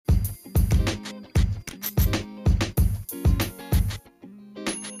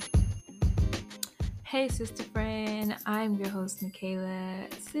Hey, sister friend, I'm your host, Michaela.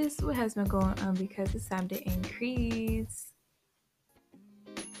 Sis, what has been going on? Because it's time to increase.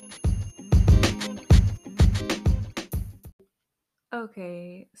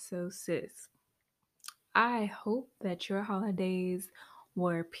 Okay, so sis, I hope that your holidays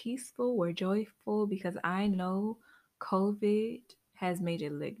were peaceful, were joyful, because I know COVID has made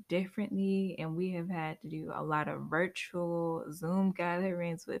it look differently, and we have had to do a lot of virtual Zoom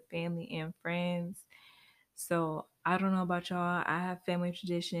gatherings with family and friends. So I don't know about y'all. I have family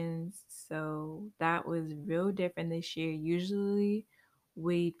traditions, so that was real different this year. Usually,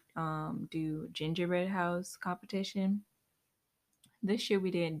 we do gingerbread house competition. This year we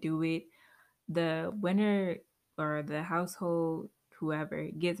didn't do it. The winner or the household, whoever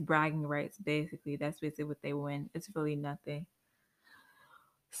gets bragging rights. Basically, that's basically what they win. It's really nothing.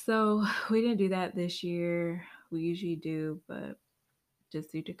 So we didn't do that this year. We usually do, but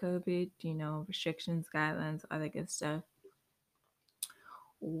just due to COVID, restrictions, guidelines, all that good stuff.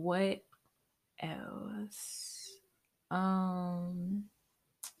 What else? Um,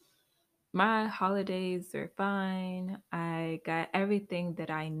 my holidays are fine. I got everything that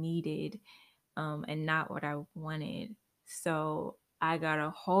I needed, and not what I wanted. So I got a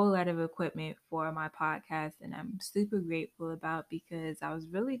whole lot of equipment for my podcast, and I'm super grateful about because I was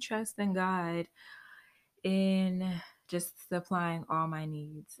really trusting God in just supplying all my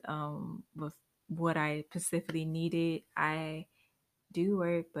needs with what I specifically needed. I do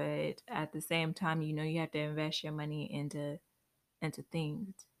work, but at the same time, you have to invest your money into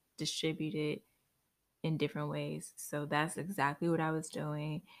things, distribute it in different ways. So that's exactly what I was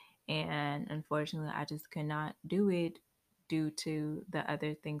doing, and unfortunately, I just could not do it due to the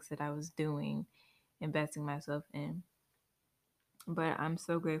other things that I was doing, investing myself in. But I'm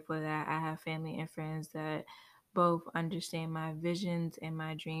so grateful that I have family and friends that both understand my visions and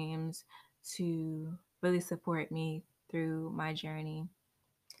my dreams to really support me through my journey.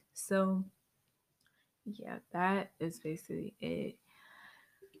 So yeah, that is basically it.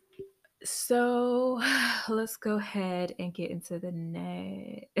 So let's go ahead and get into the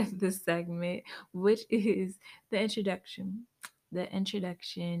this segment, which is the introduction. The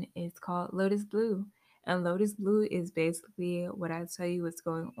introduction is called Lotus Blue. And Lotus Blue is basically what I tell you what's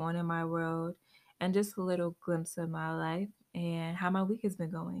going on in my world and just a little glimpse of my life and how my week has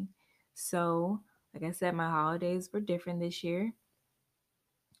been going. So, like I said, my holidays were different this year.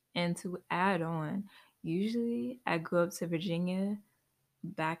 And to add on, usually I go up to Virginia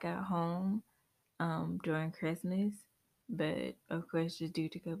back at home during Christmas, but of course, just due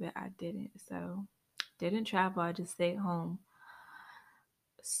to COVID, I didn't. So, didn't travel, I just stayed home.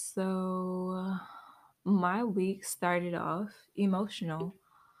 So, my week started off emotional.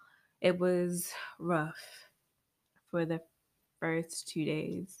 It was rough for the first 2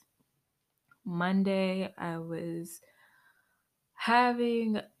 days. Monday, I was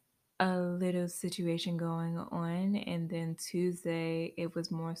having a little situation going on, and then Tuesday it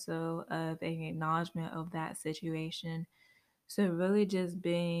was more so of an acknowledgement of that situation. So really just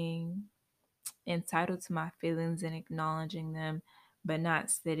being entitled to my feelings and acknowledging them, but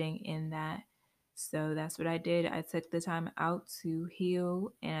not sitting in that. So that's what I did. I took the time out to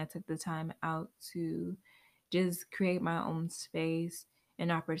heal, and I took the time out to just create my own space,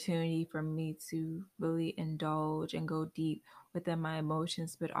 an opportunity for me to really indulge and go deep within my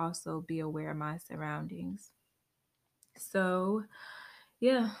emotions, but also be aware of my surroundings. So,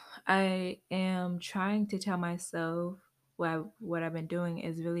 yeah, I am trying to tell myself what I've been doing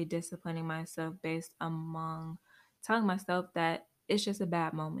is really disciplining myself based among telling myself that it's just a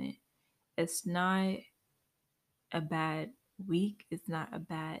bad moment. It's not a bad week. It's not a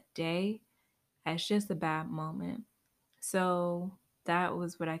bad day. It's just a bad moment. So that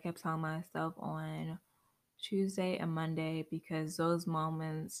was what I kept telling myself on Tuesday and Monday because those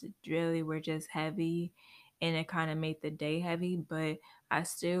moments really were just heavy and it kind of made the day heavy, but I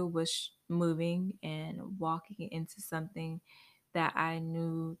still was moving and walking into something that I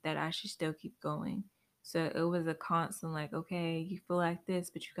knew that I should still keep going. So it was a constant like, okay, you feel like this,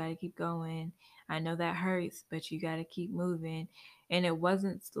 but you got to keep going. I know that hurts, but you got to keep moving. And it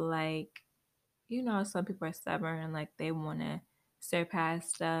wasn't like, some people are stubborn and like they want to surpass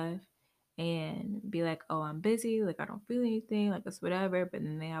stuff and be like, oh, I'm busy, like I don't feel anything, like it's whatever. But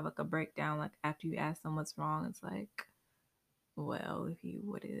then they have like a breakdown, like after you ask them what's wrong, it's like, well, if you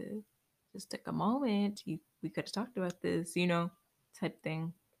would have just took a moment, we could have talked about this, type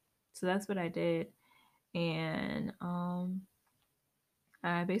thing. So that's what I did. And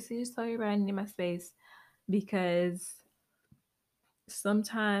I basically just told everybody I need my space because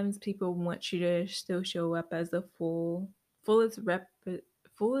sometimes people want you to still show up as a fullest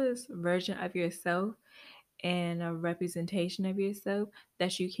fullest version of yourself and a representation of yourself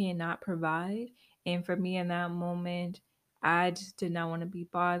that you cannot provide. And for me in that moment, I just did not want to be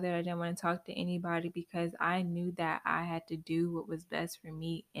bothered. I didn't want to talk to anybody because I knew that I had to do what was best for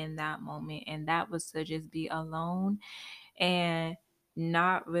me in that moment. And that was to just be alone and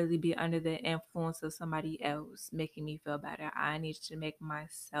not really be under the influence of somebody else making me feel better. I needed to make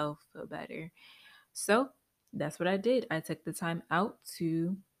myself feel better. So that's what I did. I took the time out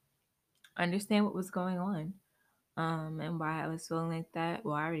to understand what was going on, and why I was feeling like that.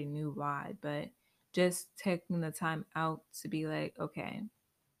 Well, I already knew why, but just taking the time out to be like, okay,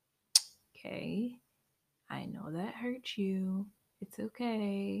 I know that hurt you. It's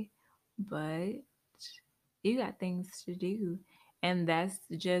okay, but you got things to do. And that's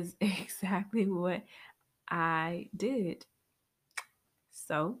just exactly what I did.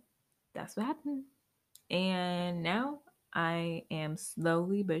 So that's what happened. And now I am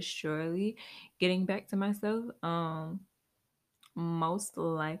slowly but surely getting back to myself. Most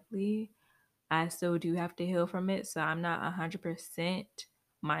likely I still do have to heal from it, so I'm not 100%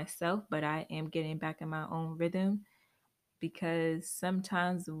 myself, but I am getting back in my own rhythm, because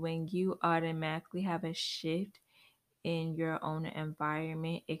sometimes when you automatically have a shift in your own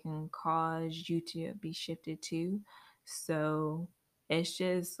environment, it can cause you to be shifted too. So it's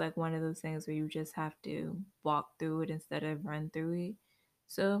just like one of those things where you just have to walk through it instead of run through it.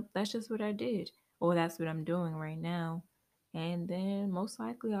 So that's just what I did. Or that's what I'm doing right now. And then most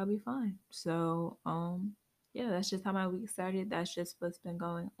likely I'll be fine. So yeah, that's just how my week started. That's just what's been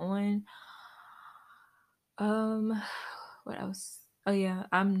going on. Um, what else? Oh yeah,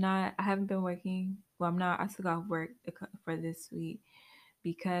 I haven't been working. Well, I'm not. I took off work for this week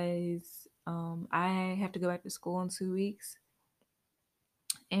because I have to go back to school in 2 weeks,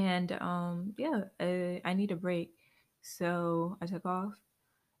 and yeah, I need a break, so I took off,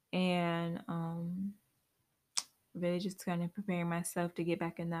 and really just kind of preparing myself to get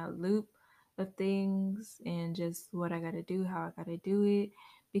back in that loop of things and just what I got to do, how I got to do it,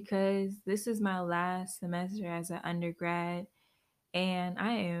 because this is my last semester as an undergrad and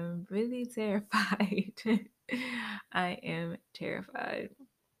I am really terrified. I am terrified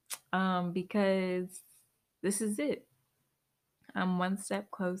because this is it. I'm one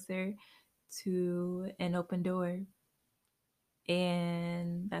step closer to an open door,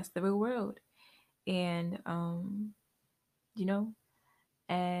 and that's the real world. And you know,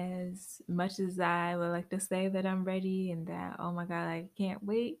 as much as I would like to say that I'm ready and that, oh my God, I can't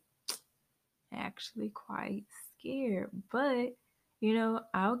wait, I'm actually quite scared. But,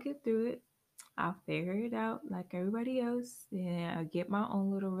 I'll get through it. I'll figure it out like everybody else and I'll get my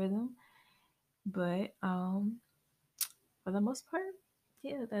own little rhythm. But for the most part,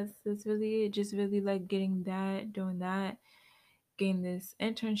 yeah, that's really it. Just really like getting that, doing that, getting this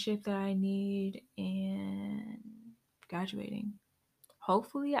internship that I need, and graduating.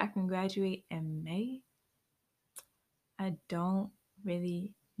 Hopefully I can graduate in May. I don't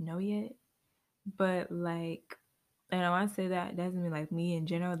really know yet, but like, and when I say that, doesn't mean like me in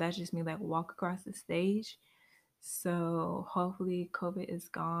general. That's just me like walk across the stage. So hopefully COVID is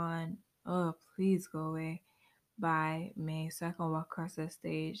gone. Oh, please go away by May so I can walk across that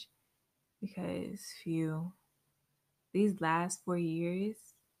stage, because phew, these last 4 years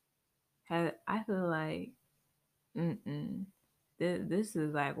have, I feel like, this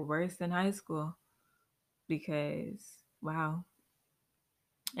is like worse than high school, because wow.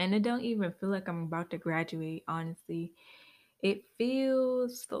 And it don't even feel like I'm about to graduate, honestly. It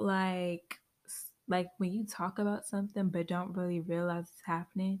feels like when you talk about something but don't really realize it's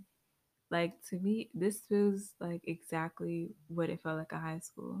happening. Like to me, this feels like exactly what it felt like in high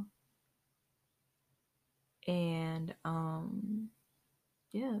school. And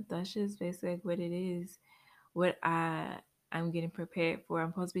yeah, that's just basically what it is. What I'm getting prepared for.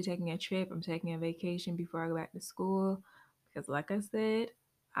 I'm supposed to be taking a trip. I'm taking a vacation before I go back to school because, like I said,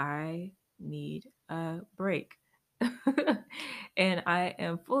 I need a break. And I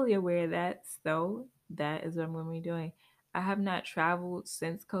am fully aware of that. So that is what I'm going to be doing. I have not traveled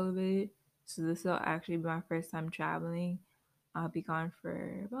since COVID. So this will actually be my first time traveling. I'll be gone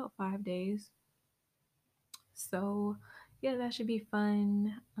for about 5 days. So yeah, that should be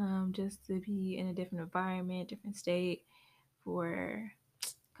fun. Just to be in a different environment, different state for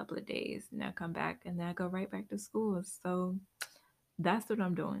a couple of days, and I come back and then I go right back to school. So that's what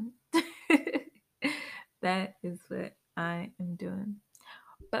I'm doing. That is what I am doing.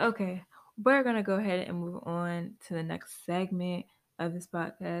 But okay, we're gonna go ahead and move on to the next segment of this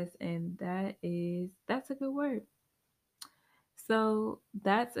podcast, and that's a good word. So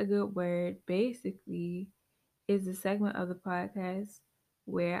that's a good word basically is a segment of the podcast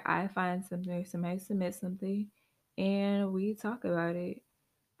where I find something or somebody submits something and we talk about it.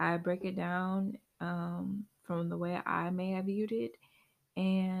 I break it down from the way I may have viewed it.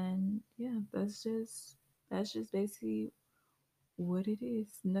 And yeah, that's just basically what it is.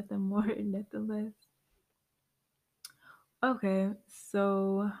 Nothing more, nothing less. Okay,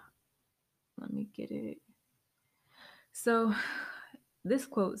 so let me get it. So this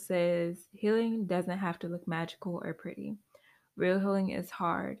quote says, healing doesn't have to look magical or pretty. Real healing is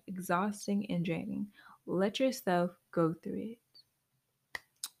hard, exhausting, and draining. Let yourself go through it.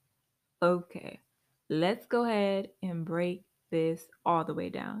 Okay, let's go ahead and break this all the way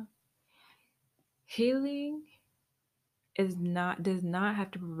down. Healing does not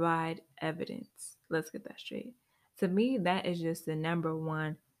have to provide evidence. Let's get that straight. To me, that is just the number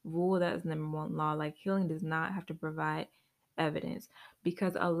one rule. That is number one law. Like healing does not have to provide evidence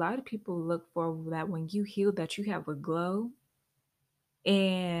because a lot of people look for that when you heal that you have a glow,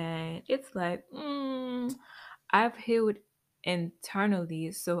 and it's like I've healed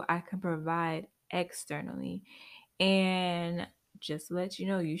internally so I can provide externally. And just to let you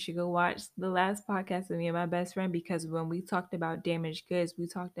know, you should go watch the last podcast with me and my best friend because when we talked about damaged goods, we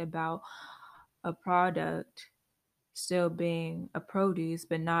talked about a product still being a produce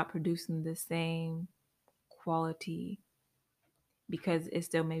but not producing the same quality because it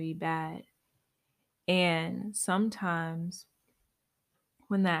still may be bad. And sometimes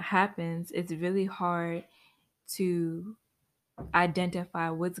when that happens, it's really hard to identify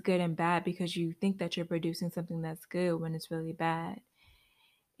what's good and bad because you think that you're producing something that's good when it's really bad.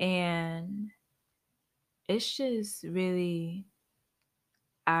 And it's just really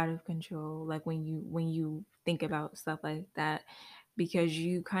out of control like when you think about stuff like that because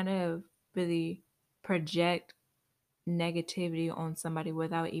you kind of really project negativity on somebody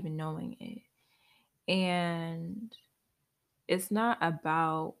without even knowing it. And it's not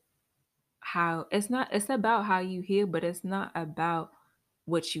about it's about how you heal, but it's not about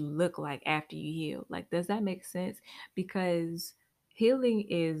what you look like after you heal. Like, does that make sense? Because healing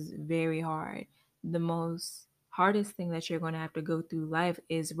is very hard. The most hardest thing that you're going to have to go through life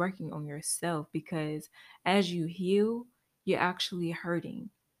is working on yourself because as you heal, you're actually hurting,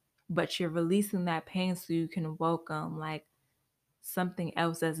 but you're releasing that pain so you can welcome like something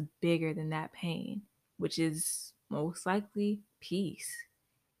else that's bigger than that pain, which is most likely peace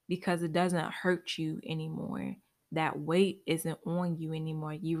because it doesn't hurt you anymore. That weight isn't on you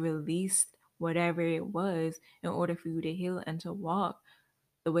anymore. You released whatever it was in order for you to heal and to walk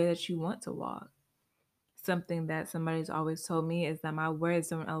the way that you want to walk. Something that somebody's always told me is that my words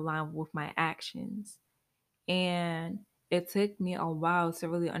don't align with my actions. And it took me a while to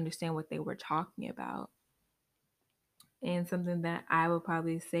really understand what they were talking about. And something that I would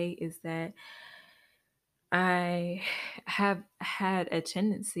probably say is that I have had a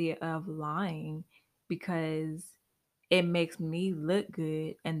tendency of lying because it makes me look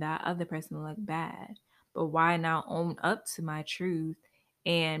good and that other person look bad. But why not own up to my truth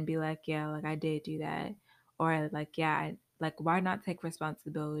and be like, yeah, like I did do that, or like, yeah, like why not take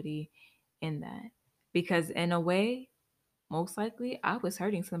responsibility in that? Because in a way, most likely I was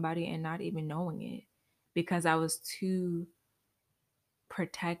hurting somebody and not even knowing it because I was too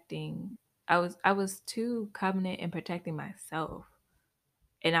protecting. I was too covenant in protecting myself,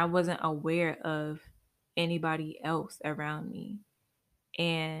 and I wasn't aware of anybody else around me.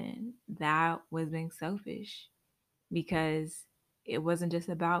 And that was being selfish because it wasn't just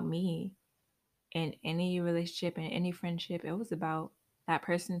about me. In any relationship and any friendship, it was about that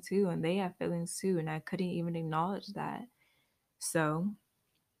person too, and they have feelings too, and I couldn't even acknowledge that. So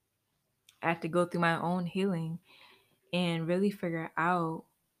I had to go through my own healing and really figure out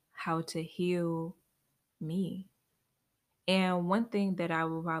how to heal me. And one thing that I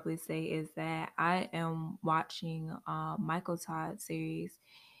will probably say is that I am watching Michael Todd series,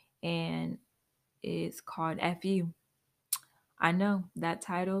 and it's called FU. I know that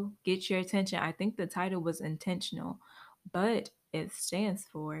title gets your attention. I think the title was intentional, but it stands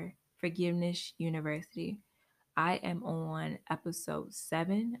for Forgiveness University. I am on episode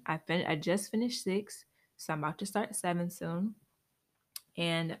 7. I just finished 6, so I'm about to start 7 soon.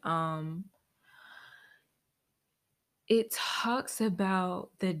 And it talks about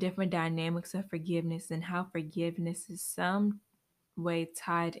the different dynamics of forgiveness and how forgiveness is some way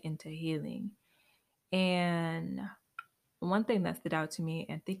tied into healing. And one thing that stood out to me,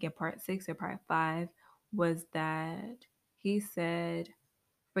 I think in part 6 or part 5, was that he said,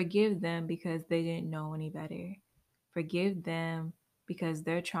 forgive them because they didn't know any better. Forgive them because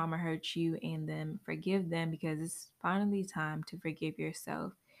their trauma hurt you and them. Forgive them because it's finally time to forgive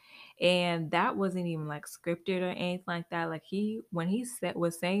yourself. And that wasn't even like scripted or anything like that. Like when he said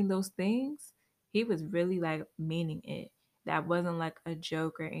was saying those things, he was really like meaning it. That wasn't like a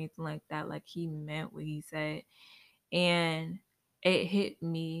joke or anything like that. Like he meant what he said. And it hit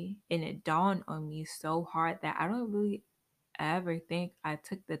me and it dawned on me so hard that I don't really ever think I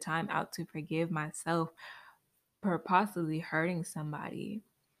took the time out to forgive myself for possibly hurting somebody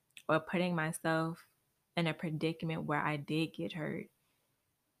or putting myself in a predicament where I did get hurt.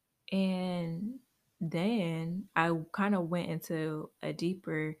 And then I kind of went into a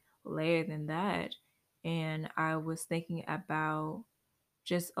deeper layer than that. And I was thinking about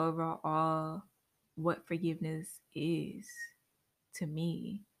just overall what forgiveness is to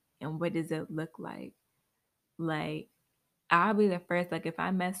me and what does it look like. Like, I'll be the first, like, if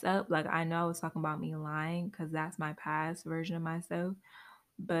I mess up, like, I know I was talking about me lying because that's my past version of myself.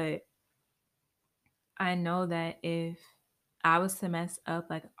 But I know that if I was to mess up,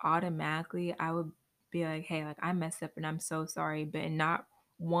 like automatically, I would be like, hey, like I messed up and I'm so sorry, but not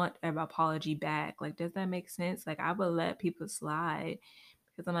want an apology back. Like, does that make sense? Like, I would let people slide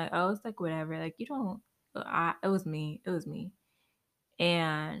because I'm like, oh, it's like whatever. Like, you don't, it was me. It was me.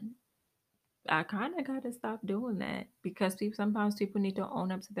 And I kind of got to stop doing that because sometimes people need to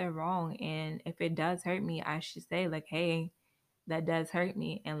own up to their wrong. And if it does hurt me, I should say, like, hey, that does hurt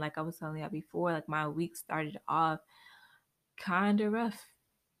me. And like I was telling you before, like my week started off kind of rough.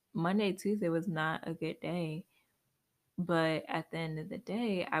 Monday, Tuesday was not a good day. But at the end of the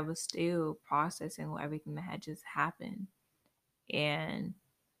day, I was still processing everything that had just happened. And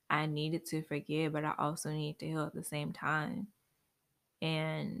I needed to forgive, but I also need to heal at the same time.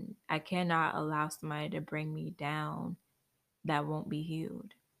 And I cannot allow somebody to bring me down that won't be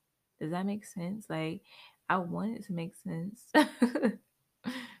healed. Does that make sense? Like, I want it to make sense.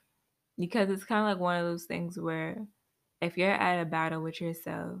 Because it's kind of like one of those things where if you're at a battle with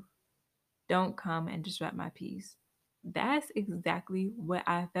yourself, don't come and disrupt my peace. That's exactly what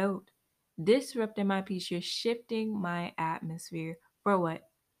I felt. Disrupting my peace. You're shifting my atmosphere for what?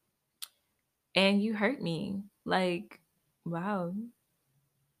 And you hurt me. Like, wow,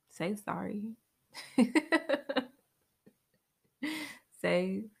 say sorry.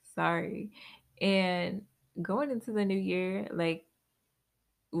 Say sorry. And going into the new year, like,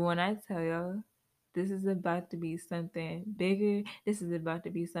 when I tell y'all, this is about to be something bigger, this is about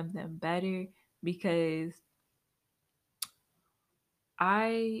to be something better because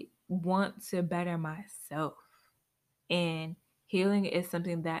I want to better myself. And healing is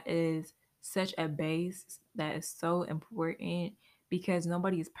something that is such a base that is so important because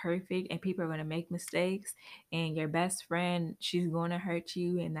nobody is perfect and people are going to make mistakes. And your best friend, she's going to hurt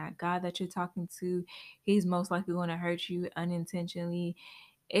you. And that guy that you're talking to, he's most likely going to hurt you unintentionally.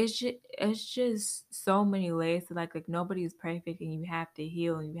 It's just so many layers to like nobody is perfect and you have to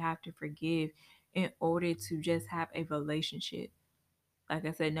heal and you have to forgive in order to just have a relationship. Like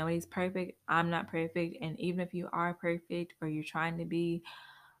I said, nobody's perfect. I'm not perfect. And even if you are perfect or you're trying to be,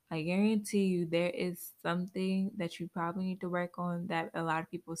 I guarantee you there is something that you probably need to work on that a lot of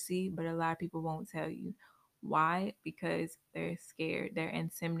people see, but a lot of people won't tell you. Why? Because they're scared. They're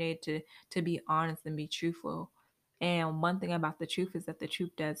intimidated to be honest and be truthful. And one thing about the truth is that the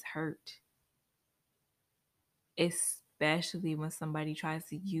truth does hurt, especially when somebody tries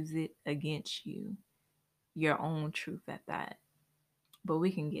to use it against you, your own truth at that. But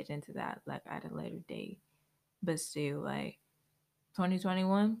we can get into that like at a later date. But still, like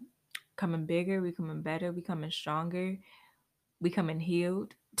 2021, coming bigger, we coming better, we coming stronger, we coming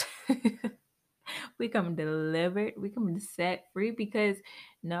healed, we coming delivered, we coming set free because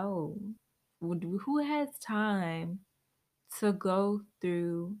no, who has time to go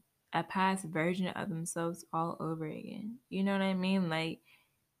through a past version of themselves all over again? You know what I mean? Like,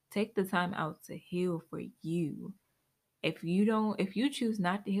 take the time out to heal for you. If you choose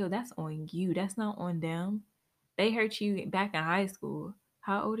not to heal, that's on you. That's not on them. They hurt you back in high school.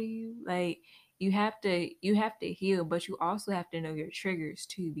 How old are you? Like, you have to heal, but you also have to know your triggers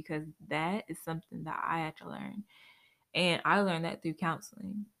too, because that is something that I had to learn. And I learned that through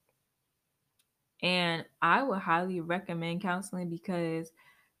counseling. And I would highly recommend counseling because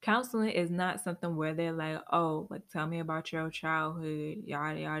counseling is not something where they're like, oh, like tell me about your childhood,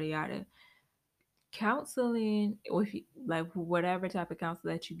 yada yada yada. Counseling, with like whatever type of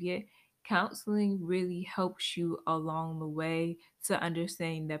counseling that you get, counseling really helps you along the way to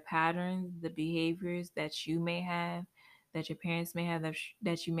understand the patterns, the behaviors that you may have, that your parents may have,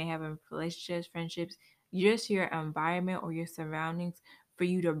 that you may have in relationships, friendships, just your environment or your surroundings, for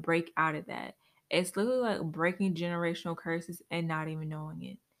you to break out of that. It's literally like breaking generational curses and not even knowing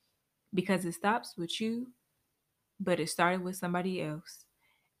it, because it stops with you, but it started with somebody else.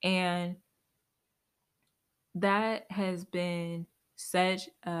 And that has been such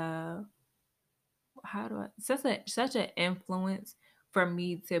a such an influence for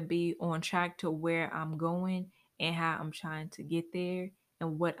me to be on track to where I'm going and how I'm trying to get there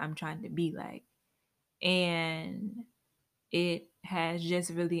and what I'm trying to be like. And it has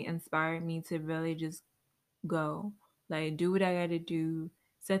just really inspired me to really just go, like, do what I got to do,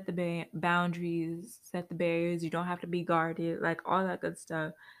 set the boundaries, set the barriers. You don't have to be guarded, like all that good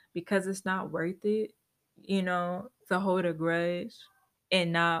stuff, because it's not worth it, to hold a grudge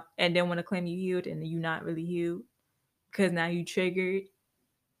and then want to claim you healed and you not really healed because now you triggered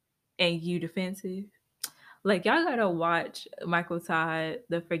and you defensive. Like, y'all gotta watch Michael Todd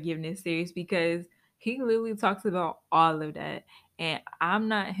the Forgiveness series because he literally talks about all of that. And I'm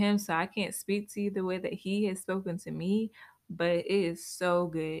not him, so I can't speak to you the way that he has spoken to me, but it is so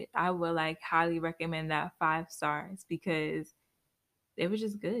good. I would like highly recommend that 5 stars because it was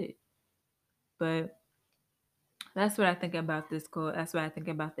just good. But that's what I think about this quote. That's what I think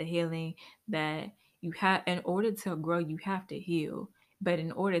about the healing, that you have, in order to grow, you have to heal. But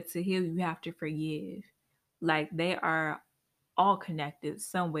in order to heal, you have to forgive. Like, they are all connected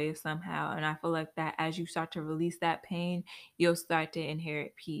some way, somehow. And I feel like that as you start to release that pain, you'll start to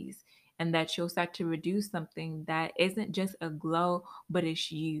inherit peace. And that you'll start to reduce something that isn't just a glow, but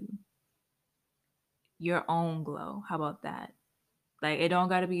it's your own glow. How about that? Like, it don't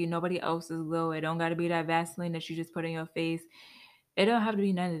gotta be nobody else's glow. It don't gotta be that Vaseline that you just put on your face. It don't have to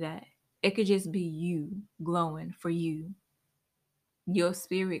be none of that. It could just be you glowing for you. Your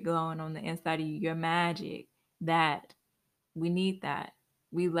spirit glowing on the inside of you. Your magic. That. We need that.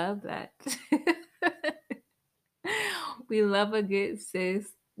 We love that. We love a good sis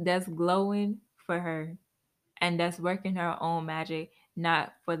that's glowing for her and that's working her own magic,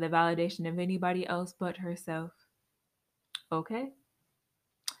 not for the validation of anybody else but herself. Okay?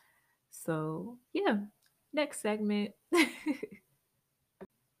 So, yeah. Next segment.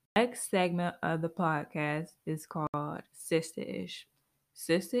 Next segment of the podcast is called Sister Ish.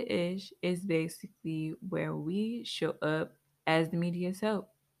 Sister Ish is basically where we show up as the media's help.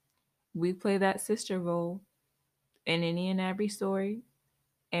 We play that sister role in any and every story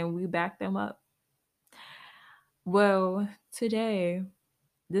and we back them up. Well, today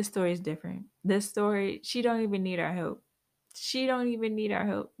this story is different. This story, she don't even need our help. She don't even need our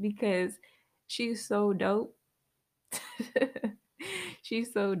help because she's so dope.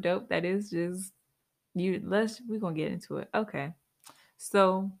 She's so dope that it's just we're gonna get into it. Okay.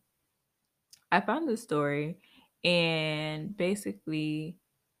 So I found this story and basically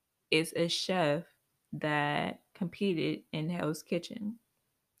it's a chef that competed in Hell's Kitchen.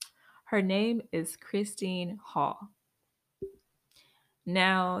 Her name is Christine Hall.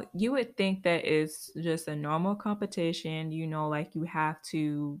 Now, you would think that it's just a normal competition, like you have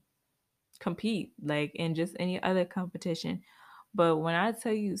to compete like in just any other competition. But when I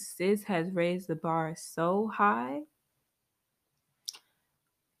tell you sis has raised the bar so high,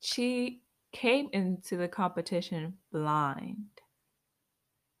 she came into the competition blind.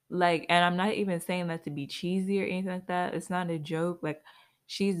 Like, and I'm not even saying that to be cheesy or anything like that. It's not a joke. Like,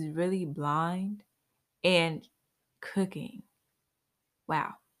 she's really blind and cooking.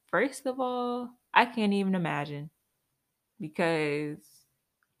 Wow. First of all, I can't even imagine because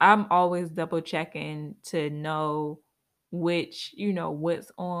I'm always double checking to know what's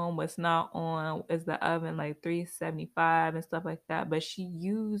on, what's not on. Is the oven like 375 and stuff like that? But she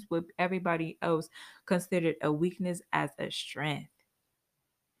used what everybody else considered a weakness as a strength.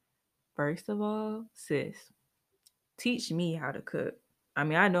 First of all, sis, teach me how to cook. I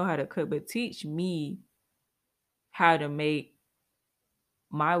mean, I know how to cook, but teach me how to make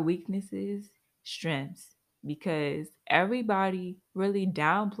my weaknesses strengths because everybody really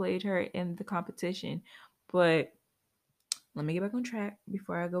downplayed her in the competition. But let me get back on track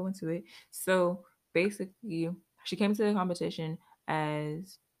before I go into it. So basically, she came to the competition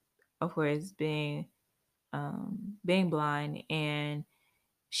as, of course, being blind, and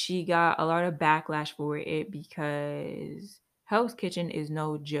she got a lot of backlash for it because Hell's Kitchen is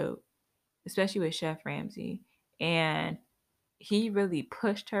no joke, especially with Chef Ramsay. And he really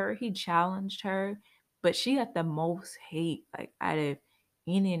pushed her, he challenged her, but she got the most hate, like, out of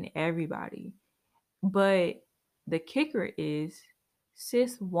any and everybody. But the kicker is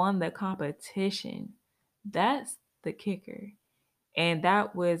sis won the competition. That's the kicker. And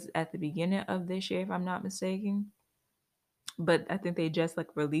that was at the beginning of this year, if I'm not mistaken. But I think they just like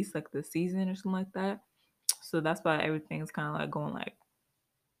released like the season or something like that. So that's why everything's kind of like going like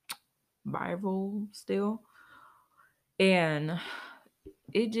viral still. And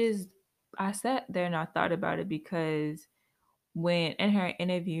it just, I sat there and I thought about it because when in her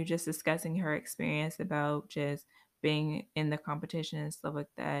interview, just discussing her experience about just being in the competition and stuff like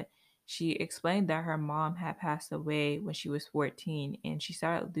that, she explained that her mom had passed away when she was 14 and she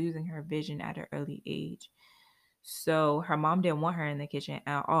started losing her vision at an early age. So her mom didn't want her in the kitchen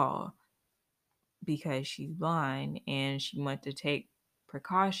at all because she's blind and she wanted to take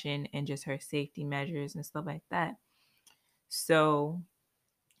precaution and just her safety measures and stuff like that. So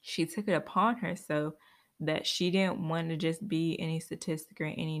she took it upon herself that she didn't want to just be any statistic or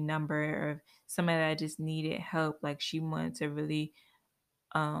any number or somebody that just needed help. Like she wanted to really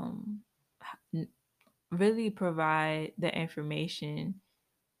um really provide the information.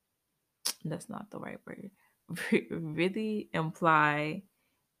 That's not the right word. Really imply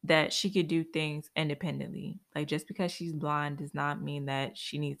that she could do things independently. Like just because she's blind does not mean that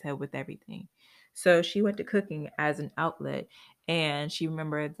she needs help with everything. So she went to cooking as an outlet, and she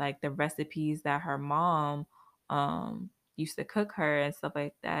remembered like the recipes that her mom used to cook her and stuff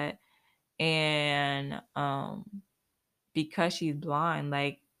like that. And because she's blind,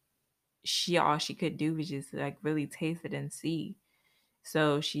 like she all she could do was just like really taste it and see.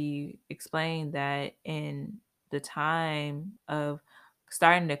 So she explained that in the time of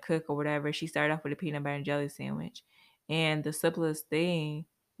starting to cook or whatever, she started off with a peanut butter and jelly sandwich. And the simplest thing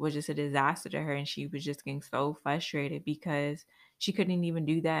was just a disaster to her. And she was just getting so frustrated because she couldn't even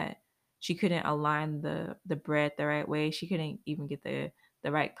do that. She couldn't align the bread the right way. She couldn't even get the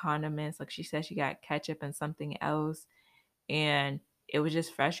right condiments. Like she said, she got ketchup and something else. And it was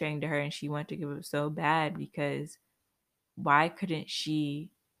just frustrating to her. And she wanted to give up so bad because why couldn't she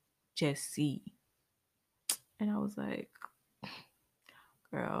just see? And I was like,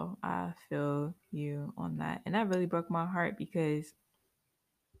 girl, I feel you on that. And that really broke my heart because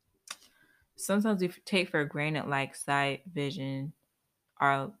sometimes we take for granted like sight, vision,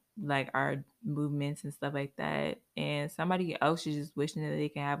 our like our movements and stuff like that. And somebody else is just wishing that they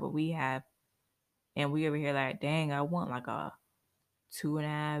can have what we have. And we over here like, dang, I want like a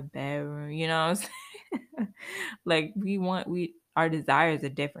 2.5 bedroom, you know what I'm saying? Like we our desires are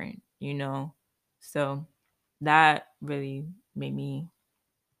different, you know. So that really made me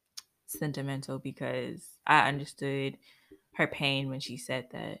sentimental because I understood her pain when she said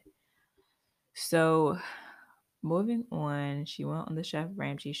that. So moving on, she went on the Chef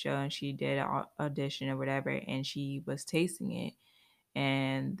Ramsay show and she did an audition or whatever, and she was tasting it,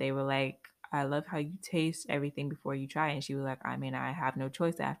 and they were like, "I love how you taste everything before you try." And she was like, "I mean, I have no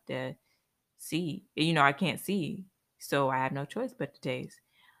choice. I have to see. You know, I can't see, so I have no choice but to taste."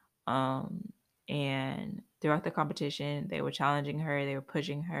 Um, and throughout the competition, they were challenging her, they were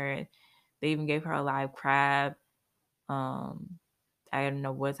pushing her. They even gave her a live crab. Um, I don't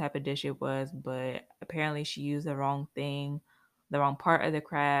know what type of dish it was, but apparently she used the wrong thing, the wrong part of the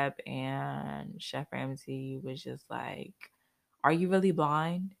crab, and Chef Ramsay was just like, "Are you really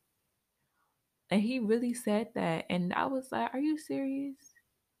blind?" And he really said that, and I was like, "Are you serious?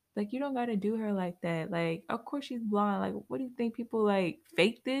 Like, you don't gotta do her like that. Like, of course she's blind. Like, what do you think people like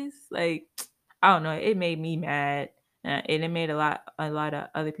fake this? Like, I don't know. It made me mad, and it made a lot of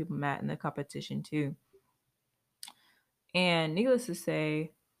other people mad in the competition too. And needless to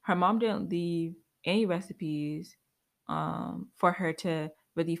say, her mom didn't leave any recipes for her to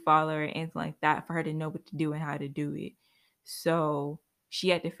really follow or anything like that, for her to know what to do and how to do it. So she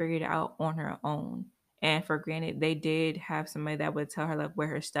had to figure it out on her own. And for granted, they did have somebody that would tell her like where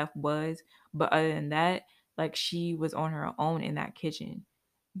her stuff was. But other than that, like she was on her own in that kitchen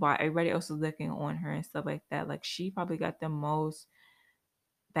while everybody else was looking on her and stuff like that. Like she probably got the most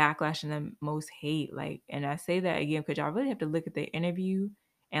backlash and the most hate. Like, and I say that again because y'all really have to look at the interview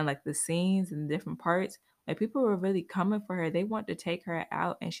and like the scenes and the different parts. Like people were really coming for her. They want to take her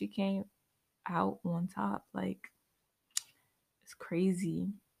out, and she came out on top. Like it's crazy.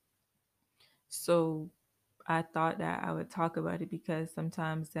 So I thought that I would talk about it because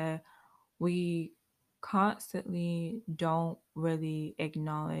sometimes that we constantly don't really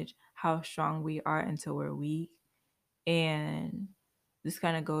acknowledge how strong we are until we're weak. And this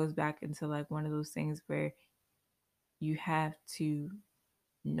kind of goes back into like one of those things where you have to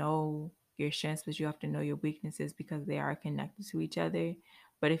know your strengths, but you have to know your weaknesses because they are connected to each other.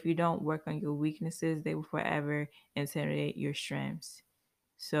 But if you don't work on your weaknesses, they will forever intimidate your strengths.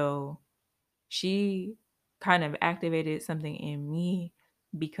 So she kind of activated something in me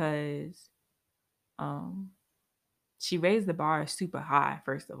because um, she raised the bar super high,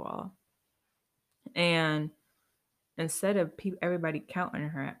 first of all. And instead of everybody counting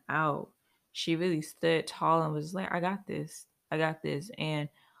her out, she really stood tall and was like, "I got this. I got this." And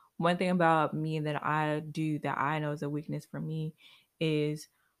one thing about me that I do that I know is a weakness for me is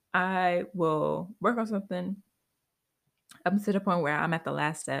I will work on something I'm to the point where I'm at the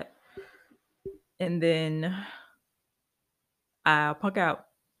last step, and then I punk out.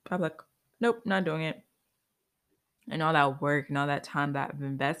 I'm like, nope, not doing it. And all that work and all that time that I've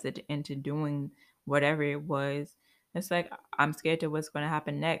invested into doing whatever it was, it's like I'm scared to what's going to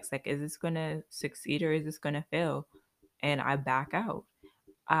happen next. Like, is this going to succeed or is this going to fail? And I back out.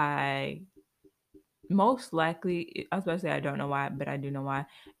 I most likely, I was about to say I don't know why, but I do know why.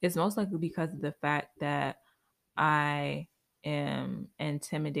 It's most likely because of the fact that I am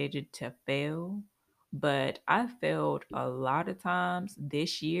intimidated to fail. But I failed a lot of times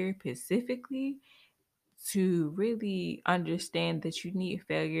this year specifically to really understand that you need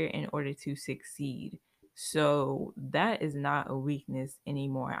failure in order to succeed. So that is not a weakness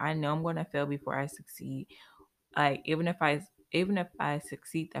anymore. I know I'm going to fail before I succeed. Like even if I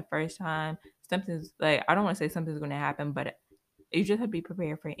succeed the first time, something's like I don't want to say something's going to happen, but you just have to be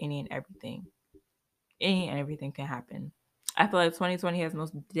prepared for any and everything. Any and everything can happen. I feel like 2020 has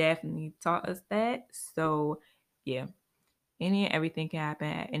most definitely taught us that. So yeah, any and everything can happen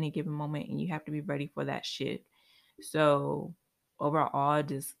at any given moment, and you have to be ready for that shit. So overall,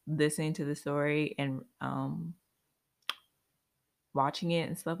 just listening to the story and watching it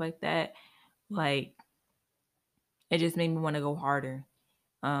and stuff like that, like it just made me want to go harder.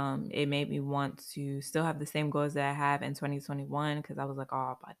 It made me want to still have the same goals that I have in 2021 because I was like,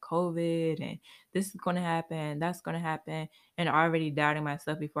 oh, by COVID and this is going to happen, that's going to happen, and already doubting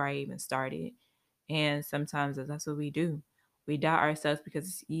myself before I even started. And sometimes that's what we do. We doubt ourselves because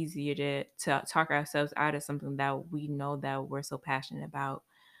it's easier to talk ourselves out of something that we know that we're so passionate about.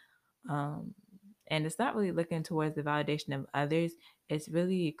 Um, and it's not really looking towards the validation of others. It's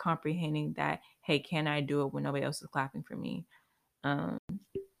really comprehending that, hey, can I do it when nobody else is clapping for me? Um,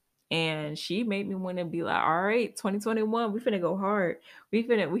 and she made me want to be like, all right, 2021, we finna go hard. We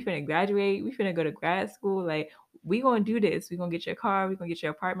finna graduate. We finna go to grad school. Like, we gonna do this. We gonna get your car. We gonna get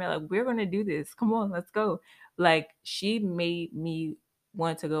your apartment. Like, we're gonna do this. Come on, let's go. Like, she made me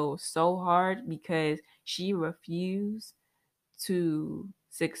want to go so hard because she refused to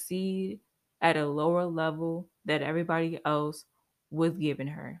succeed at a lower level that everybody else was giving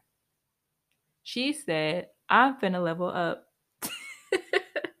her. She said, I'm finna level up.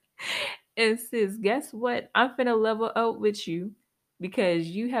 And sis, guess what? I'm finna level up with you because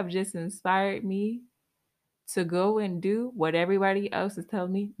you have just inspired me to go and do what everybody else is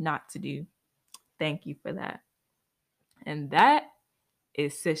telling me not to do. Thank you for that. And that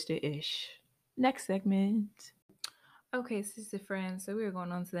is Sister Ish. Next segment. Okay, sister friends. So we're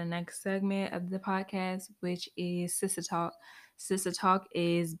going on to the next segment of the podcast, which is Sister Talk. Sister Talk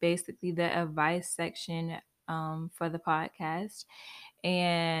is basically the advice section for the podcast.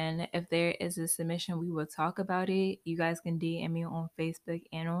 And if there is a submission, we will talk about it. You guys can DM me on Facebook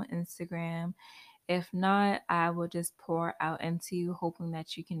and on Instagram. If not, I will just pour out into you, hoping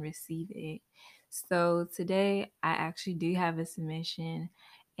that you can receive it. So today, I actually do have a submission,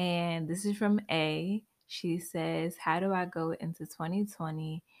 and this is from A. She says, how do I go into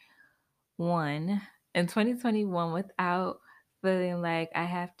 2021 and 2021 without feeling like I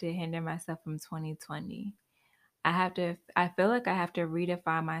have to hinder myself from 2020? I feel like I have to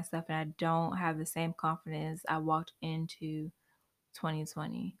redefine myself, and I don't have the same confidence I walked into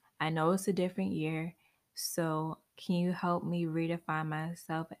 2020. I know it's a different year, so can you help me redefine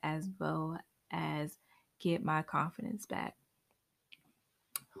myself as well as get my confidence back?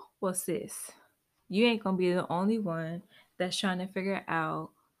 Well, sis, you ain't gonna be the only one that's trying to figure out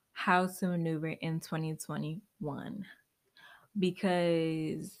how to maneuver in 2021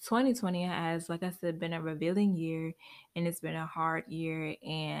 because 2020 has, like I said, been a revealing year and it's been a hard year,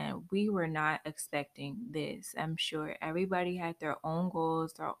 and we were not expecting this. I'm sure everybody had their own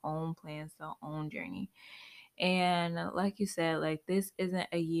goals, their own plans, their own journey. And like you said, like this isn't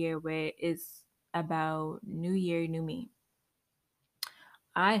a year where it's about new year, new me.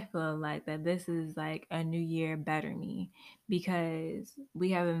 I feel like that this is like a new year better me because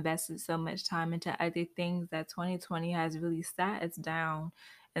we have invested so much time into other things that 2020 has really sat us down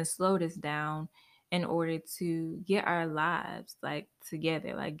and slowed us down in order to get our lives like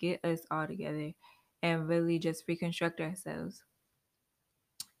together, like get us all together and really just reconstruct ourselves.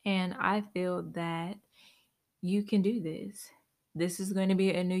 And I feel that you can do this. This is going to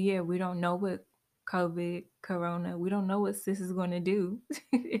be a new year. We don't know what Corona, we don't know what this is going to do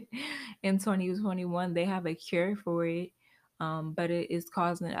in 2021. They have a cure for it, but it is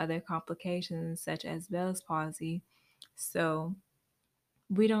causing other complications such as Bell's palsy. So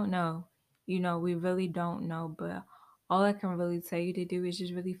we don't know. We really don't know, but all I can really tell you to do is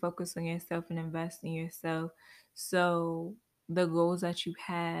just really focus on yourself and invest in yourself. So the goals that you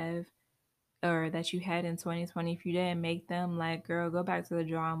have or that you had in 2020, if you didn't make them, like, girl, go back to the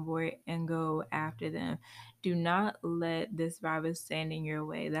drawing board and go after them. Do not let this virus stand in your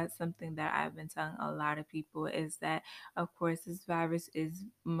way. That's something that I've been telling a lot of people, is that, of course, this virus is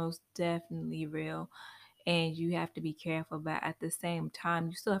most definitely real and you have to be careful, but at the same time,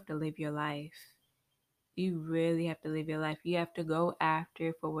 you still have to live your life. You really have to live your life. You have to go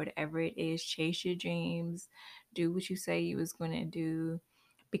after for whatever it is. Chase your dreams. Do what you say you was going to do,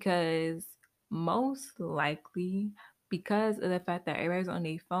 because most likely, because of the fact that everybody's on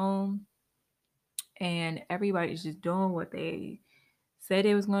their phone and everybody's just doing what they said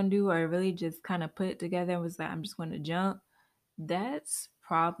they was going to do, or really just kind of put it together and was like, I'm just going to jump. That's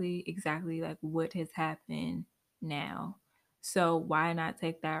probably exactly like what has happened now. So why not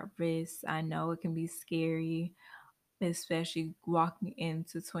take that risk? I know it can be scary, especially walking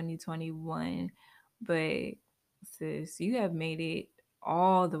into 2021. But sis, you have made it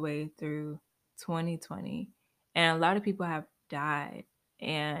all the way through 2020. And a lot of people have died.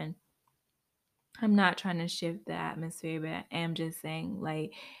 And I'm not trying to shift the atmosphere, but I am just saying,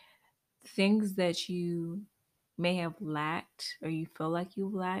 like, things that you may have lacked or you feel like you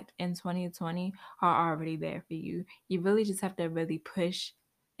lacked in 2020 are already there for you. You really just have to really push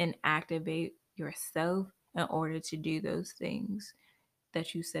and activate yourself in order to do those things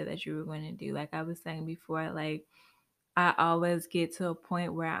that you said that you were going to do. Like I was saying before, like, I always get to a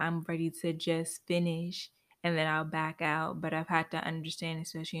point where I'm ready to just finish and then I'll back out. But I've had to understand,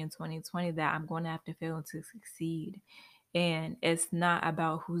 especially in 2020, that I'm going to have to fail to succeed. And it's not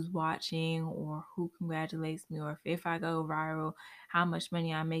about who's watching or who congratulates me or if I go viral, how much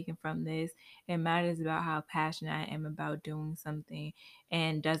money I'm making from this. It matters about how passionate I am about doing something,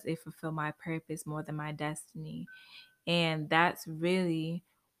 and does it fulfill my purpose more than my destiny. And that's really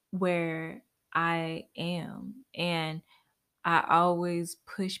where I am. And I always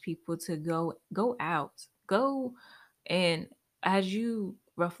push people to go out. Go, and as you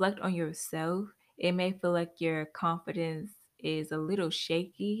reflect on yourself, it may feel like your confidence is a little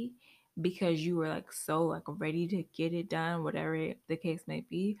shaky because you were like so like ready to get it done, whatever the case may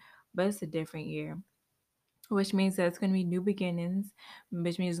be. But it's a different year, which means that it's going to be new beginnings,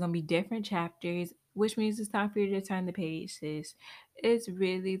 which means it's going to be different chapters, which means it's time for you to turn the page, sis. It's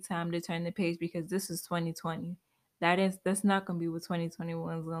really time to turn the page because this is 2020. That's not going to be what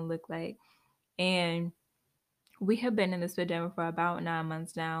 2021 is going to look like. And we have been in this pandemic for about 9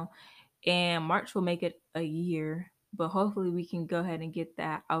 months now, and March will make it a year. But hopefully, we can go ahead and get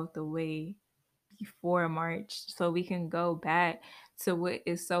that out the way before March so we can go back to what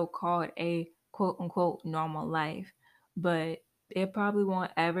is so called a quote unquote normal life. But it probably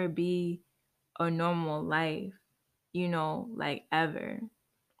won't ever be a normal life, like ever.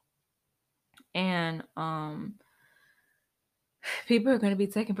 And people are going to be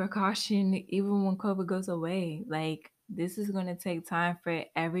taking precaution even when COVID goes away. Like, this is going to take time for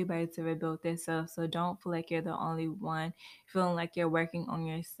everybody to rebuild themselves. So don't feel like you're the only one feeling like you're working on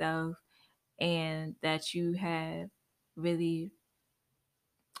yourself and that you have really,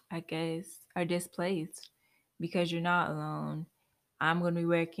 I guess, are displaced, because you're not alone. I'm going to be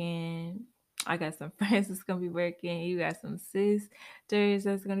working. I got some friends that's going to be working. You got some sisters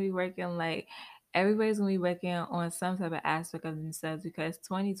that's going to be working. Like, everybody's going to be working on some type of aspect of themselves, because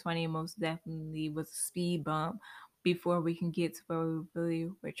 2020 most definitely was a speed bump before we can get to where we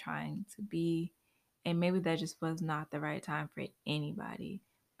really were trying to be. And maybe that just was not the right time for anybody.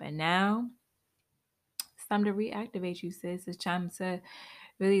 But now it's time to reactivate you, sis. It's time to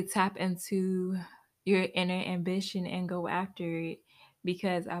really tap into your inner ambition and go after it,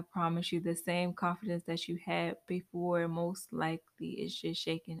 because I promise you, the same confidence that you had before most likely is just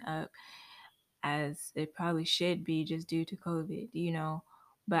shaken up, as it probably should be just due to COVID.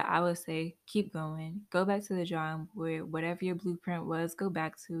 But I would say keep going, go back to the drawing board, whatever your blueprint was, go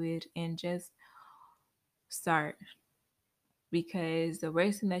back to it and just start, because the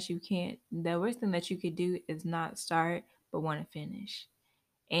worst thing that you could do is not start but want to finish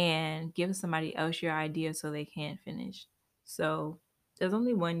and give somebody else your idea so they can finish. So there's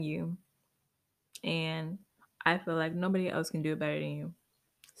only one you, and I feel like nobody else can do it better than you.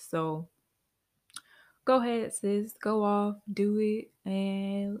 So go ahead, sis, go off, do it,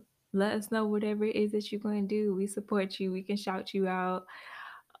 and let us know whatever it is that you're going to do. We support you. We can shout you out.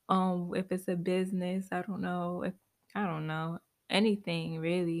 If it's a business, I don't know, anything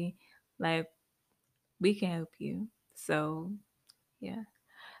really, like, we can help you. So yeah,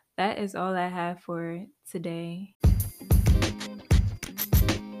 that is all I have for today.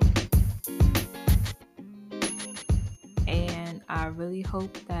 And I really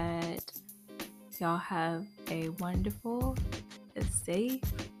hope that y'all have a wonderful, a safe,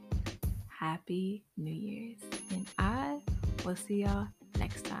 Happy New Year's. And I will see y'all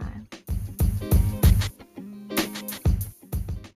next time.